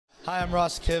Hi, I'm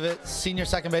Ross Kivett, senior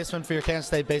second baseman for your Kansas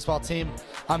State baseball team.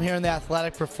 I'm here in the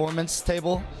athletic performance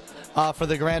table for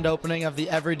the grand opening of the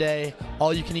everyday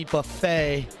all-you-can-eat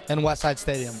buffet in Westside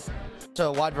Stadium. It's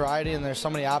a wide variety and there's so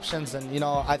many options, and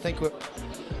I think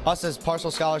us as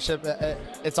partial scholarship,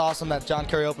 it's awesome that John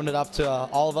Currie opened it up to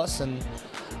all of us, and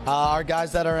our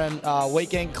guys that are in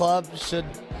weight gain club should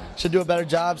do a better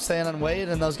job staying on weight,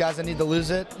 and those guys that need to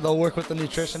lose it, they'll work with the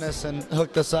nutritionists and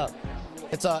hook this up.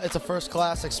 It's a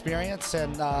first-class experience,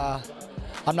 and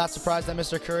I'm not surprised that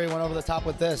Mr. Currie went over the top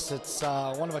with this. It's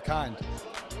one of a kind.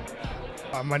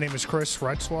 My name is Chris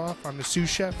Retzloff. I'm the sous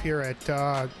chef here at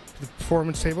the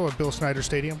performance table at Bill Snyder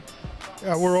Stadium.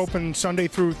 We're open Sunday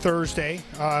through Thursday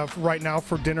right now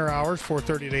for dinner hours,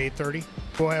 4:30 to 8:30.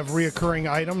 We'll have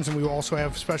reoccurring items, and we will also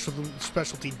have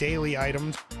specialty daily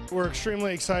items. We're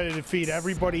extremely excited to feed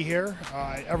everybody here.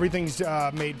 Everything's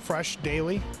made fresh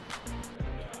daily.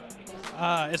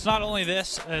 It's not only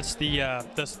this; it's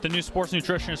the new sports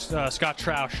nutritionist Scott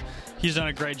Troush. He's done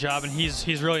a great job, and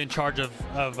he's really in charge of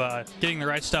getting the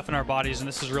right stuff in our bodies, and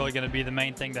this is really going to be the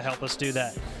main thing to help us do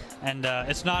that. And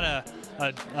it's not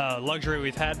a luxury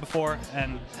we've had before,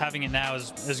 and having it now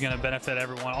is going to benefit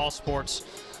everyone, all sports,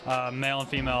 male and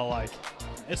female alike.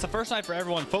 It's the first night for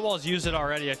everyone. Football's used it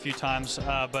already a few times,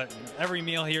 but every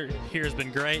meal here has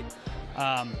been great.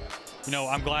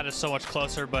 I'm glad it's so much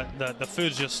closer, but the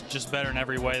food's just better in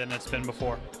every way than it's been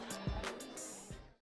before.